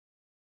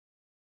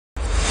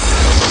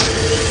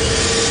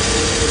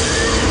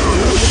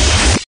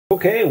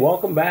Okay,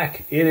 welcome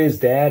back. It is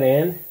Dad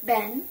and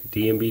Ben.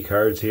 D&B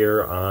Cards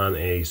here on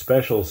a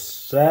special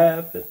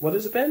what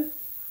is it, Ben?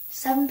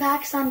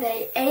 7-pack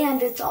Sunday,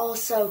 and it's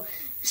also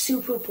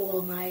Super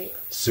Bowl night.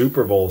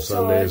 Super Bowl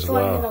Sunday as well.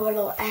 So we're throwing in a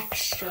little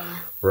extra.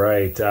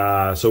 Right.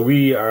 So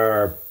we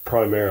are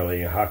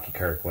primarily a hockey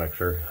card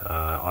collector.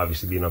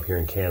 Obviously, being up here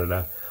in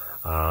Canada,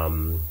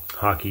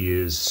 hockey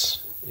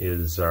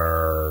is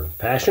our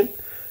passion.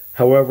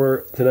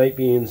 However, tonight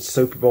being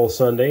Super Bowl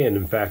Sunday, and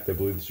in fact, I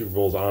believe the Super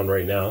Bowl is on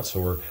right now, so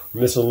we're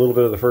missing a little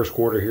bit of the first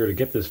quarter here to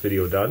get this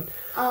video done.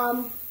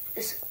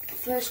 This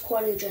first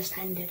quarter just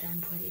ended,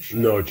 I'm pretty sure.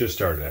 No, it just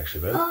started,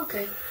 actually, Ben. Oh,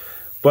 okay.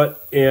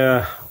 But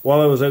while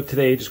I was out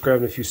today, just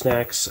grabbing a few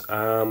snacks,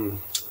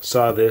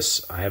 saw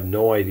this. I have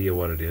no idea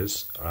what it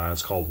is.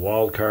 It's called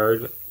Wild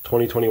Card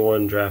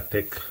 2021 Draft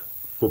Pick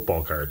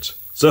Football Cards.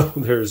 So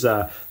there's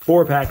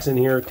 4 packs in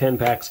here, 10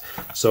 packs.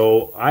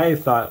 So I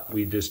thought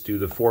we'd just do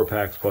the 4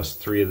 packs plus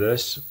 3 of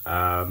this,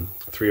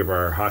 3 of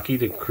our hockey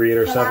to create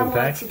our 7-pack. I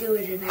wanted to do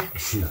it an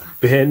extra.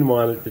 Ben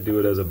wanted to do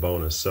it as a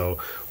bonus. So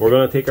we're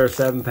going to take our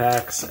 7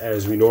 packs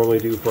as we normally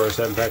do for our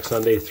 7-pack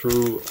Sunday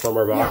from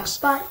our box.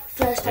 Yeah, but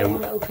first I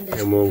want to open this.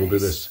 And we'll do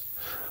this.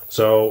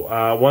 So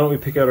why don't we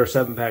pick out our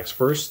 7 packs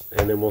first,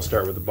 and then we'll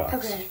start with the box.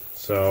 Okay.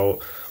 So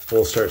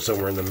we'll start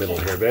somewhere in the middle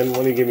here. Ben, why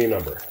don't you give me a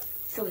number?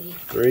 3.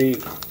 3,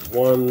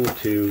 1,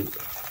 2, and 3.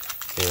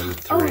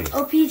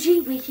 Oh,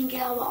 OPG, we can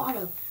get our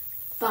auto.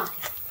 5.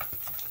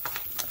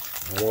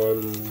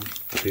 1,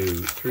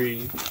 2,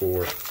 3,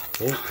 4.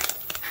 Oh.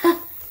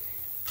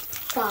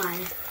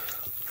 5.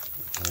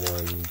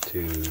 1,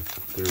 2,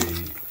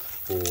 3,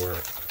 4,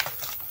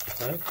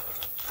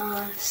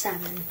 5.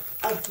 7.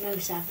 Oh, no,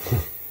 7.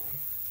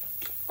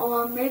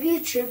 Maybe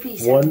it should be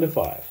 7. 1 to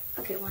 5.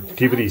 Okay, 1 to 5.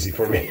 Keep it easy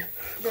for me.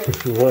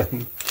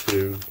 1,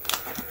 2.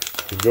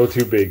 If you go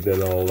too big,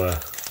 then I'll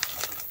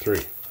 3.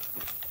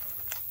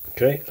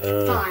 Okay.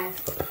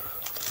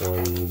 5.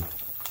 1,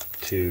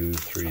 2,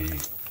 3,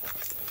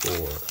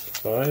 4,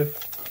 5.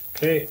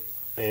 Okay.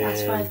 And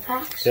that's 5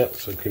 packs. Yep.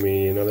 So give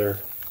me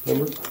another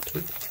number. 2.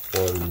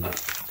 1,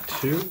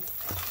 2.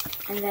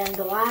 And then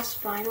the last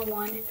final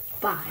one,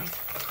 5.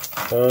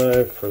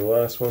 5 for the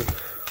last one.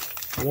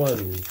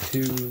 1,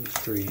 2,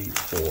 3,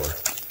 4,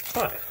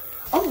 5.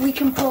 Oh, we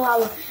can pull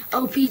our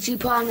OPG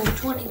Platinum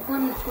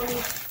 2020,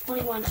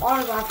 2021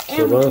 autograph, and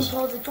So we can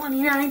pull the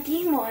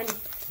 2019 one.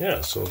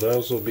 Yeah, so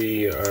those will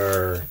be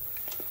our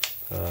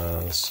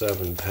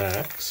 7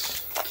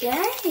 packs.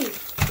 Okay.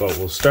 But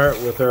we'll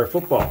start with our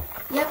football.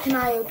 Yep, can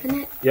I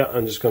open it? Yeah,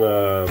 I'm just going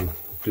to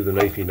do the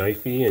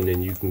knifey, and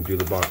then you can do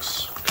the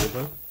box.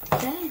 Okay.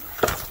 Okay.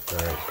 All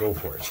right, go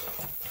for it.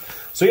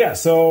 So, yeah,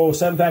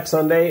 7-pack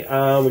Sunday.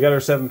 We got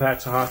our 7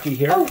 packs of hockey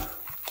here.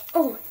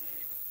 Oh,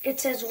 it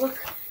says look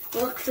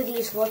for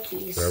these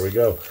rookies. There we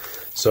go.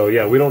 So,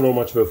 yeah, we don't know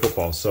much about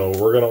football, so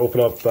we're going to open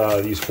up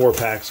these 4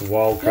 packs of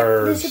wild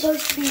cards. There's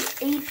supposed to be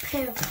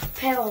 8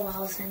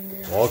 parallels in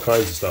there. All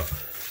kinds of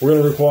stuff. We're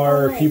going to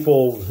require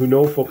people who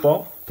know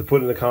football to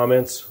put in the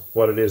comments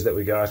what it is that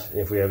we got and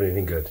if we have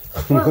anything good.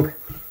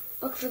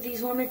 Look for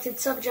these limited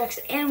subjects,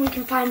 and we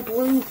can find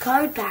blue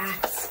card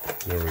packs.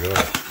 There we go.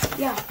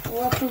 Yeah,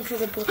 we're looking for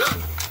the blue.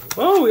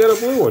 Oh, we got a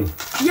blue one.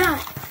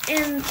 Yeah,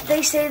 and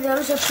they say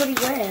those are pretty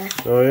rare.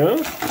 Oh,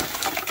 yeah?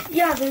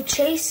 Yeah, they're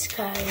chase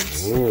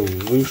cards. Ooh,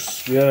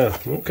 loose, yeah,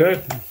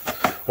 okay.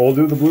 We'll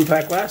do the blue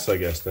pack last, I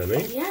guess, then,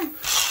 eh? Yeah.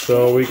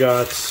 So we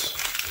got,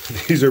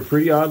 these are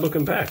pretty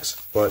odd-looking packs,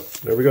 but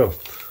there we go.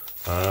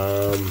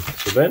 So,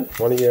 Ben,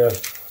 why don't you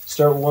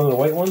start with one of the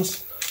white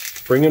ones?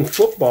 Bringing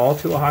football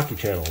to a hockey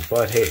channel,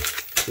 but hey,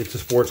 it's a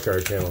sports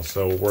card channel,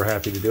 so we're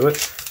happy to do it.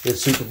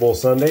 It's Super Bowl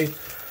Sunday.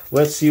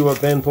 Let's see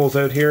what Ben pulls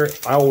out here.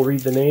 I will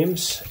read the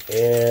names,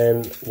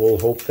 and we'll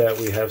hope that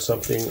we have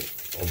something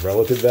of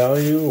relative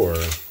value or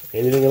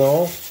anything at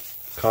all.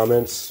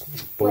 Comments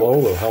below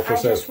will help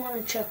us out. I just want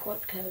to check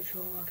what codes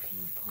we're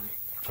looking for.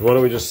 Why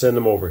don't we just send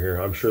them over here?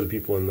 I'm sure the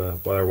people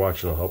while they're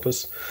watching will help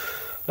us.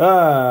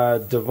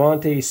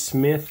 Devontae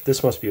Smith.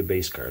 This must be a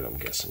base card, I'm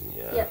guessing.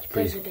 Yeah, yep,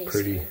 those are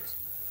base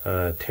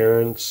cards.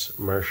 Terrence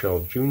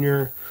Marshall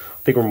Jr. I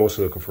think we're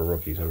mostly looking for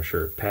rookies, I'm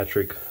sure.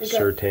 Patrick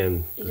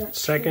Surtain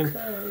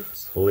II.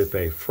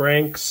 Felipe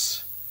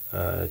Franks.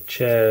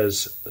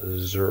 Chaz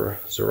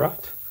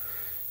Zerat.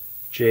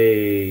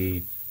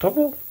 Jay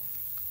Tupple.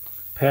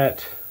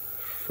 Pat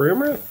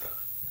Freiermuth.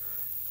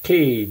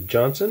 Cade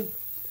Johnson.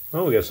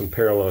 Oh, we got some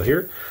parallel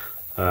here.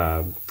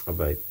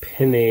 By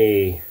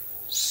Penny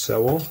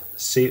Sewell.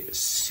 Yeah,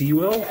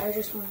 I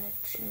just wanted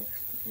to check.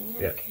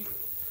 Yeah. Okay.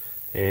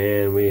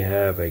 And we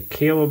have a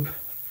Caleb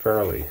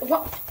Farley.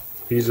 What?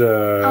 He's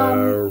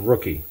a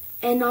rookie.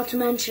 And not to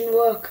mention,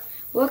 look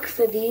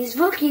for these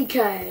rookie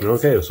cards.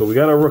 Okay, so we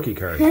got a rookie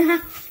card.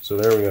 So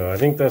there we go. I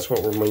think that's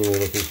what we're mainly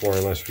looking for,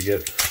 unless we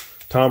get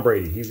Tom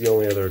Brady. He's the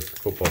only other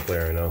football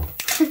player I know.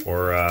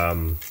 Or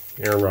Aaron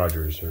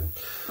Rodgers.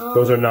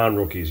 Those are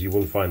non-rookies. You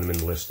wouldn't find them in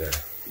the list there.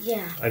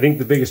 Yeah. I think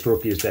the biggest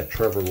rookie is that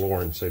Trevor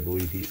Lawrence, I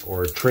believe.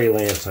 Or Trey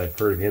Lance, I've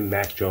heard of him.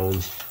 Mac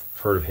Jones,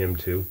 I've heard of him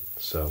too.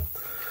 So,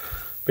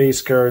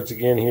 base cards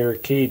again here.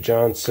 Cade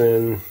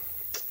Johnson,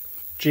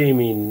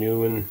 Jamie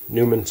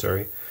Newman,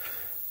 sorry.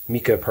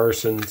 Micah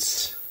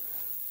Parsons.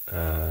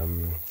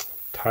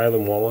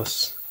 Tylan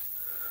Wallace.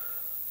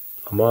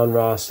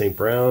 Amon-Ra St.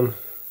 Brown.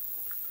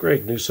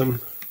 Greg Newsome.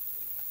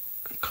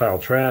 Kyle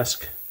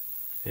Trask.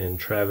 And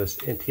Travis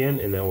Etienne.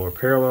 And now our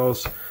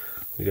parallels.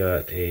 We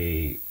got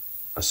a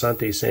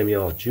Asante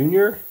Samuel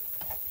Jr.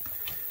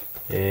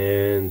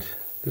 And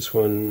this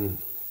one,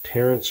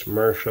 Terrence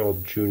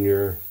Marshall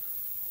Jr.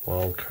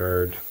 Wild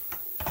card.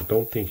 I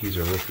don't think he's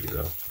a rookie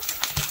though.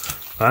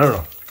 I don't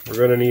know. We're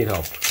gonna need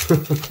help.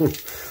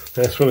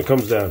 That's what it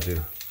comes down to.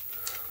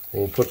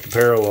 We'll put the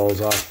parallels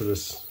off to the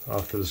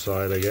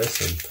side, I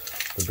guess, and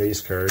the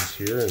base cards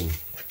here. And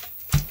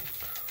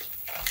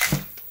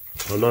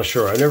I'm not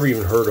sure. I never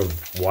even heard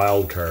of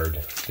wild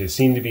card. They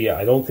seem to be.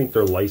 I don't think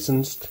they're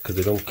licensed because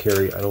they don't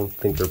carry. I don't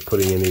think they're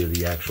putting any of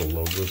the actual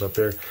logos up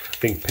there. I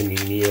think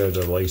Panini are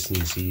the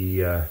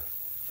licensee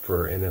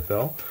for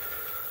NFL.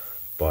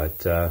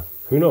 But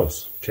who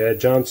knows? Chad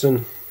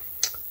Johnson,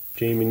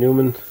 Jamie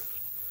Newman,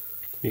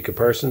 Micah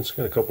Parsons.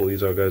 Got a couple of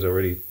these guys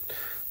already.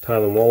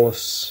 Tylan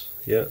Wallace.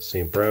 Yeah,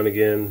 St. Brown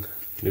again.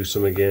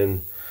 Newsome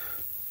again.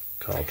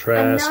 Kyle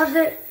Trask.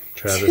 Another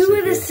Travis two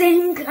of the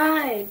same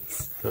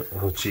guys.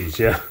 Oh, geez,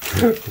 yeah.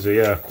 So,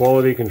 yeah,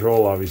 quality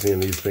control, obviously, in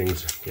these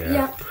things.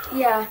 Yeah.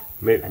 Yeah.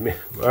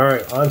 All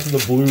right, on to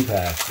the blue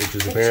pack, which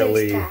is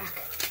apparently a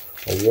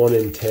 1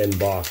 in 10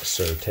 box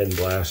or 10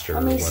 blaster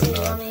or whatnot.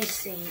 Let me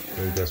see. I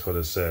think that's what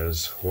it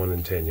says. 1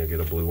 in 10, you'll get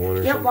a blue one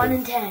or something. 1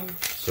 in 10.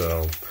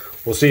 So,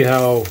 we'll see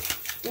how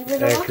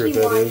accurate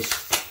that is.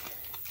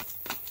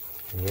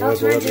 Well,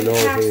 let me know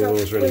if any of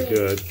those are any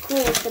good.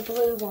 Cool, the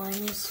blue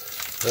ones.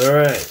 All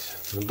right,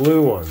 the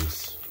blue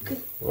ones.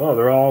 Well,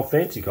 they're all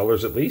fancy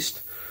colors at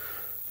least.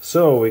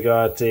 So we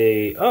got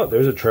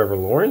there's a Trevor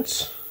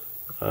Lawrence.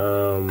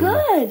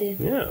 Good.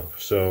 Yeah,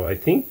 so I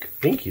think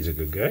he's a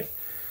good guy.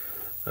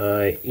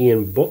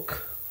 Ian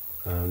Book,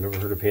 never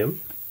heard of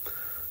him.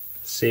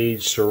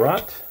 Sage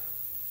Surratt.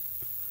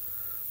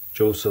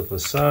 Joseph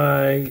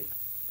Asai.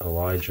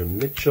 Elijah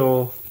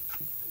Mitchell.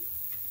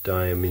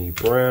 Diami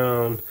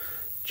Brown.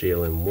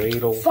 Jalen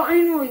Waddle.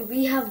 Finally,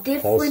 we have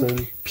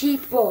different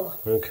people.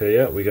 Okay,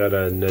 yeah, we got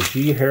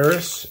Najee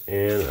Harris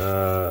and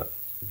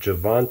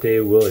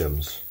Javonte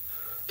Williams.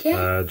 Okay.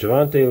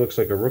 Javonte looks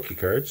like a rookie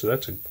card, so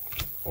that's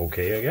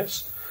okay, I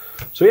guess.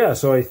 So yeah,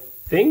 so I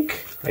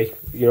think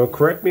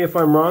correct me if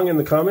I'm wrong in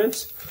the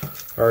comments.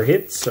 Our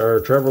hits are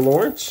Trevor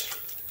Lawrence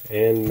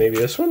and maybe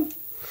this one.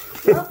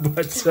 Yep.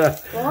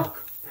 But Well,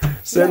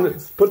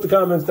 put the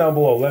comments down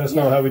below. Let us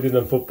know how we did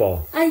on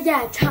football.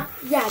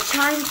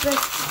 time for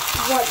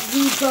what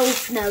we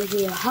both know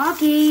here.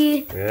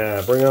 Hockey.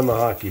 Yeah, bring on the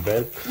hockey,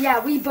 Ben.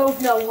 Yeah, we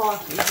both know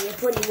hockey here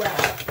pretty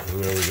well.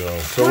 There we go.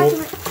 So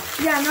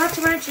not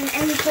to mention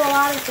any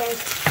Colorado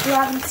fans who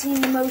haven't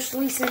seen the most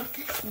recent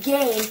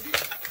game.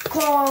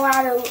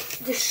 Colorado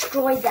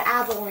destroyed the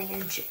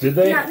Avalanche. Did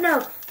they?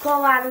 No.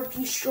 Colorado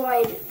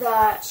destroyed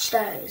the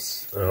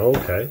Stars. Oh,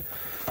 okay.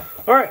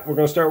 All right, we're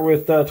going to start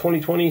with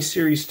 2020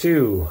 Series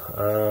 2.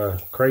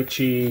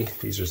 Krejci,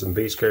 these are some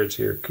base cards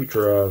here.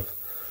 Kucherov,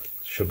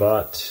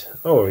 Shabbat.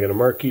 Oh, we got a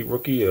marquee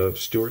rookie of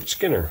Stuart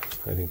Skinner.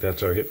 I think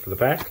that's our hit for the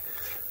pack.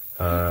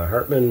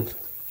 Hartman.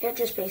 Yeah,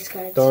 just base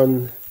cards.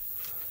 Dunn,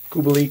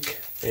 Kubalik,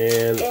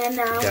 and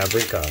now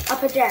Gavrikov.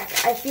 Upper Deck.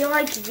 I feel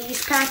like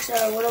these packs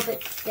are a little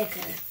bit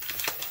thicker.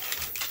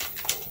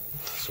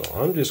 So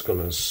I'm just going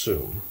to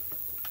assume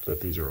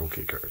that these are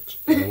okay cards.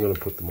 I'm going to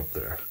put them up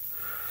there.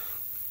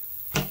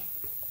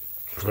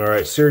 All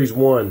right, Series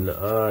 1,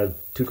 Tuukka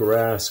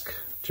Rask,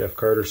 Jeff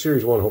Carter.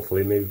 Series 1,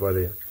 hopefully, maybe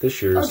by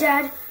this year's. Oh,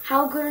 Dad,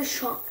 how good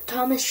is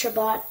Thomas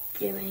Shabbat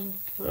doing?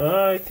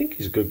 I think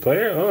he's a good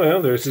player. Oh, yeah,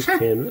 there's his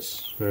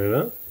canvas. Right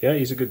on. Yeah,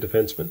 he's a good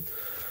defenseman.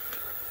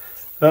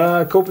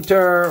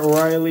 Kopitar,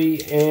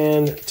 O'Reilly,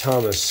 and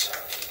Thomas.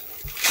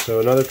 So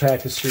another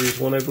pack of Series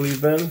 1, I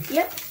believe, Ben?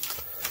 Yep.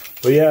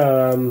 But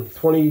yeah,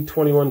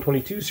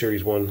 2021-22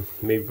 Series 1,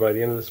 maybe by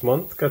the end of this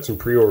month. Got some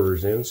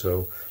pre-orders in,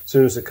 so as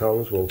soon as it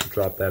comes, we'll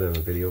drop that in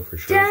a video for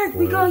sure. Dad,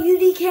 we got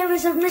UD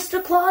canvas of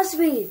Mr.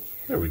 Crosby.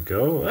 There we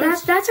go.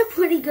 That's a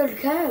pretty good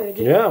card.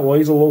 Yeah, well,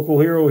 he's a local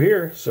hero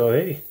here, so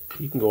hey,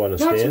 he can go on a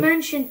stand. Not to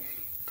mention,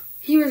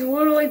 he was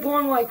literally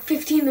born like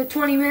 15 to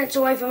 20 minutes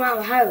away from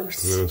our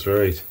house. That's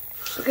right.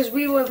 Because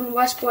we live in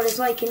Westport, it's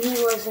like, and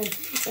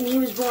he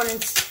was born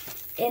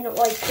in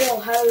like Fall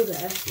Harbor.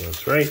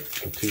 That's right.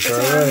 Not too far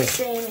it's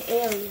away. in the same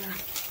area.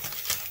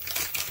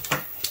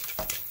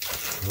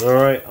 All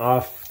right,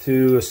 off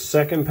to the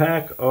second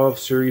pack of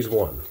Series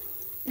 1.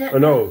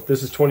 No,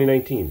 this is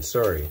 2019.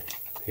 Sorry.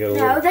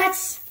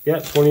 That's... Yeah,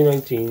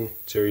 2019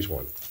 Series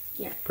 1.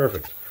 Yeah.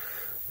 Perfect.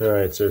 All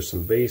right, so there's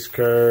some base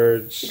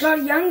cards. We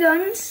got Young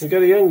Guns. We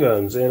got a Young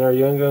Guns, and our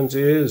Young Guns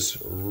is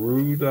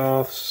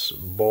Rudolph's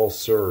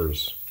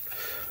Balsers.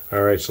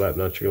 All right,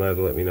 Slapnut, you're going to have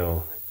to let me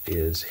know.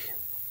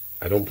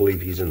 I don't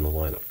believe he's in the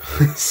lineup.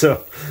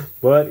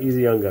 But he's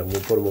a Young Gun.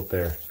 We'll put him up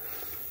there.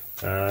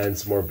 And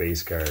some more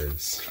base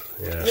cards.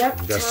 Yeah. Yep.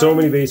 We've got so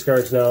many base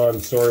cards now. I'm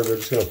sorry, we're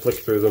just going to flick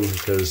through them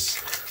because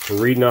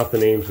we're reading off the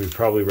names we've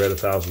probably read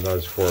 1,000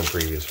 times before in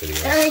previous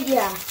videos.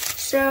 Yeah.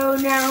 So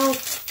now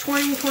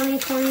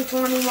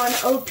 2020-2021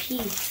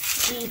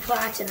 OPG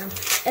Platinum.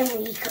 And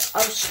we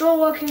are still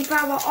looking for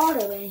our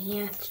auto in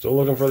here. Still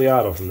looking for the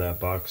auto from that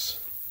box.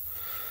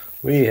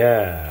 We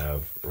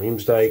have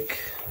Reemsdyke,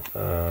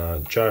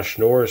 Josh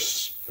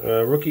Norris,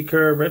 rookie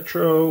card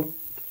retro,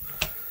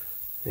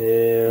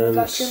 and we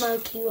got two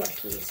marquee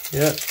rookies.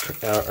 Yeah,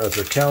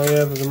 Arthur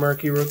Kaliev is a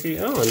marquee rookie.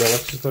 Oh, and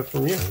Alexis left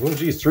from Oh,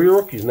 geez, 3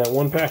 rookies in that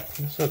one pack.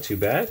 That's not too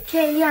bad.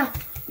 Okay, yeah.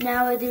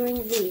 Now we're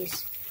doing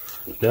these.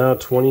 Now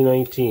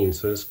 2019,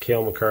 so this is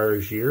Cale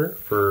Makar's year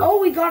for. Oh,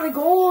 we got a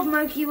gold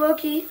marquee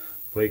rookie.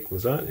 Blake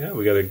was that? Yeah,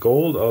 we got a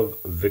gold of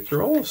Victor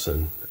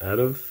Olofsson out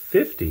of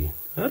 50.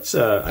 That's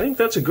I think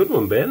that's a good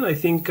one, Ben. I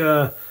think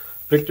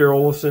Victor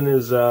Olofsson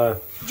is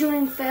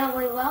doing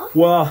fairly well.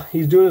 Well,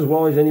 he's doing as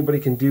well as anybody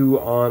can do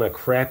on a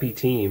crappy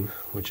team,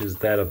 which is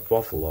that of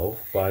Buffalo.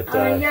 But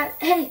yeah,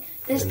 hey,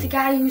 there's the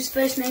guy whose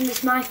first name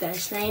is my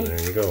first name.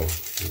 There you go,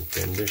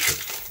 Ben Bishop.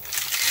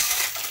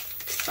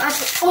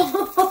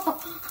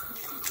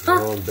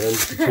 Oh,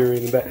 Ben's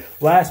deteriorating back.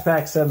 Last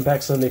pack,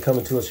 7-pack Sunday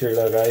coming to us here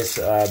now, guys.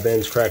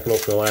 Ben's cracking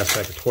open the last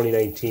pack of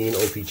 2019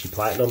 OPG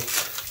Platinum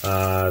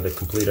to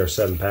complete our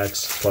 7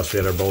 packs. Plus, we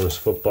had our bonus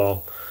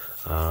football.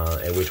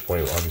 At which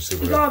point, obviously,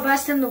 we got our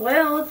best in the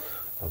world.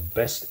 Our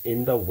best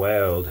in the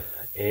world.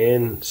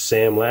 And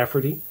Sam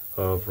Lafferty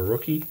of a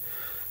rookie.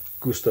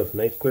 Gustav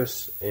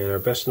Nyquist. And our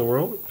best in the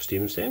world,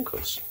 Steven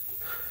Stamkos.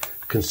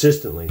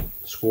 Consistently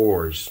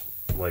scores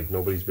like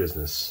nobody's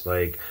business.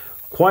 Like,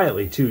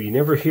 quietly, too. You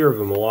never hear of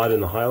him a lot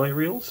in the highlight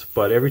reels.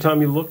 But every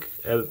time you look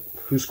at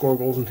who's scoring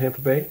goals in Tampa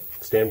Bay,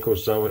 Stamkos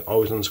is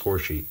always on the score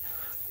sheet.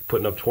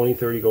 Putting up 20,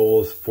 30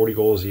 goals, 40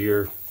 goals a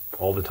year,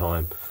 all the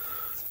time.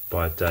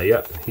 But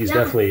yeah, he's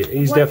definitely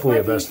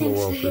a best in the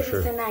world for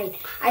sure.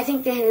 I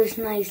think the hitter's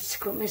nice,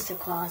 Mr.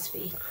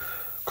 Crosby.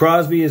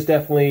 Crosby is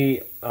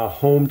definitely a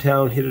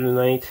hometown hitter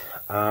tonight.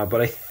 But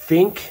I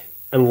think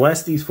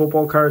unless these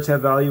football cards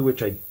have value,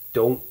 which I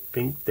don't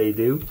think they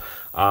do,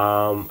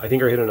 I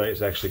think our hitter tonight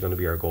is actually going to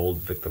be our gold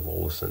Victor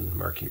Olofsson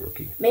marquee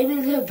rookie. Maybe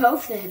they're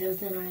both the hitters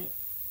tonight.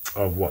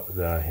 Of what?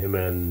 Him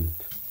and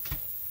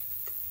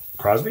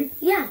Crosby?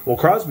 Yeah. Well,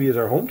 Crosby is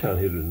our hometown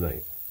hitter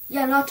tonight.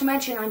 Yeah, not to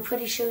mention, I'm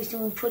pretty sure he's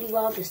doing pretty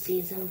well this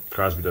season.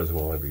 Crosby does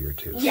well every year,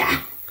 too.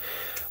 Yeah.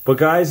 But,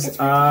 guys,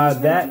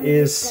 that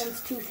is...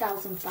 Since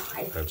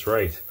 2005. That's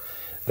right.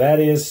 That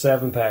is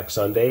 7-pack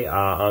Sunday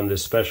on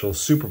this special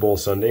Super Bowl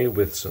Sunday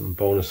with some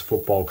bonus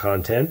football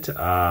content.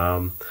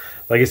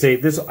 Like I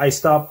say, I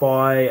stopped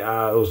by,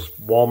 it was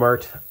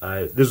Walmart.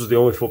 This was the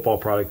only football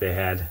product they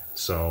had,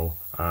 so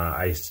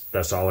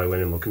that's all I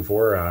went in looking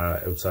for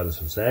outside of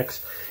some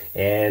snacks.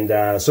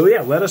 And so,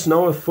 yeah, let us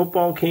know if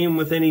football came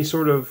with any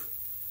sort of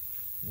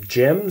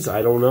gems.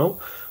 I don't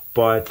know.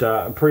 But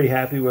I'm pretty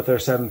happy with our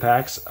 7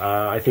 packs.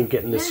 I think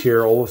getting this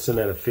here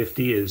Olofsson at a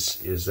 50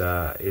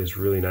 is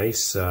really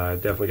nice.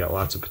 Definitely got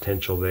lots of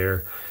potential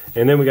there.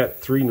 And then we got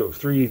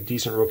three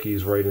decent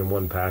rookies right in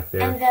one pack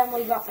there. And then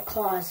we got the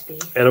Crosby.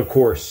 And, of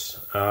course,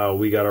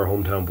 we got our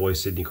hometown boy,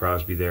 Sidney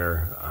Crosby,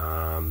 there.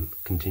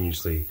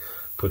 Continuously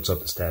puts up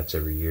the stats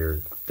every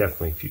year.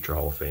 Definitely a future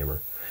Hall of Famer.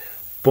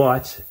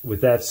 But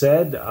with that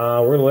said,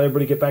 we're going to let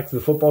everybody get back to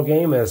the football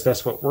game, as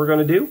that's what we're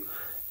going to do.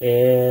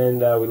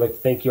 And we'd like to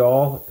thank you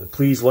all.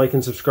 Please like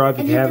and subscribe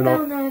if you haven't. And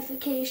hit the bell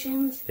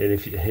notifications. And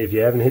if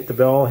you haven't hit the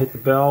bell, hit the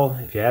bell.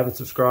 If you haven't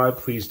subscribed,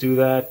 please do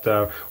that.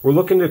 We're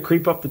looking to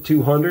creep up to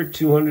 200.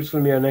 200 is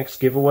going to be our next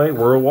giveaway.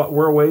 We're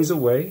a ways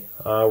away.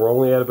 We're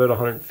only at about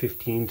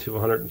 115 to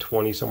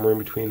 120, somewhere in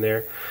between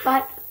there.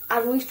 But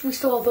at least we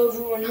still have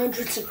over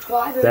 100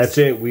 subscribers. That's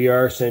it. We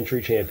are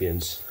century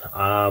champions.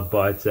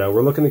 But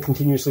we're looking to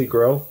continuously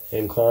grow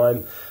and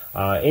climb.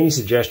 Any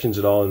suggestions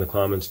at all in the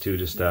comments, too,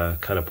 just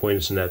kind of point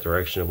us in that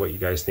direction of what you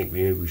guys think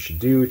we should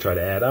do, try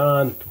to add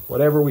on,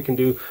 whatever we can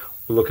do.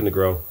 We're looking to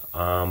grow.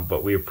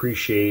 But we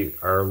appreciate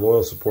our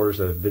loyal supporters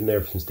that have been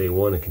there since day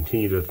one and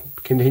continue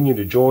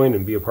to join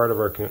and be a part of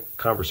our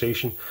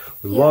conversation.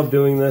 We love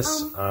doing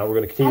this. We're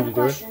going to continue to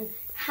do it.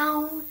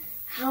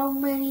 How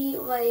many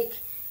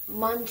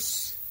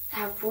months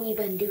have we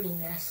been doing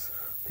this?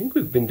 I think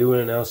we've been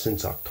doing it now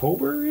since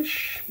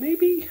October-ish,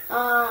 maybe?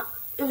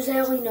 It was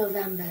early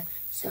November.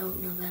 So,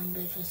 November,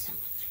 December.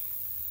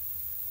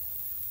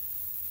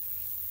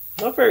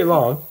 Not very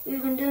long.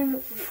 We've been doing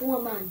it for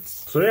 4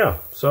 months. So, yeah.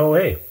 So,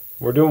 hey,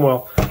 we're doing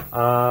well.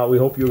 We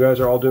hope you guys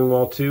are all doing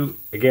well, too.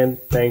 Again,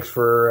 thanks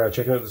for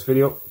checking out this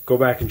video. Go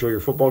back, enjoy your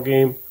football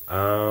game.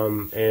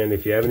 And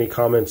if you have any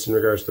comments in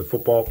regards to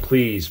football,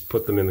 please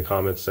put them in the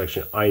comments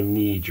section. I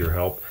need your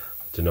help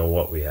to know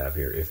what we have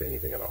here, if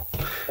anything at all.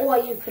 Or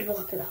you could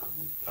look it up.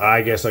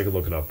 I guess I could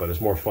look it up, but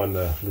it's more fun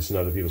to listen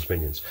to other people's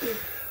opinions. Yeah.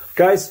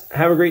 Guys,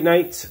 have a great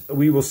night.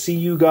 We will see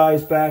you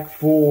guys back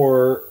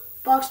for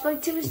Box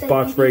Break Tuesday.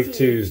 Box Break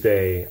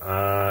Tuesday.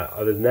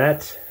 Other than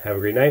that, have a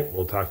great night.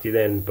 We'll talk to you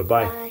then.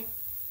 Bye-bye. Bye.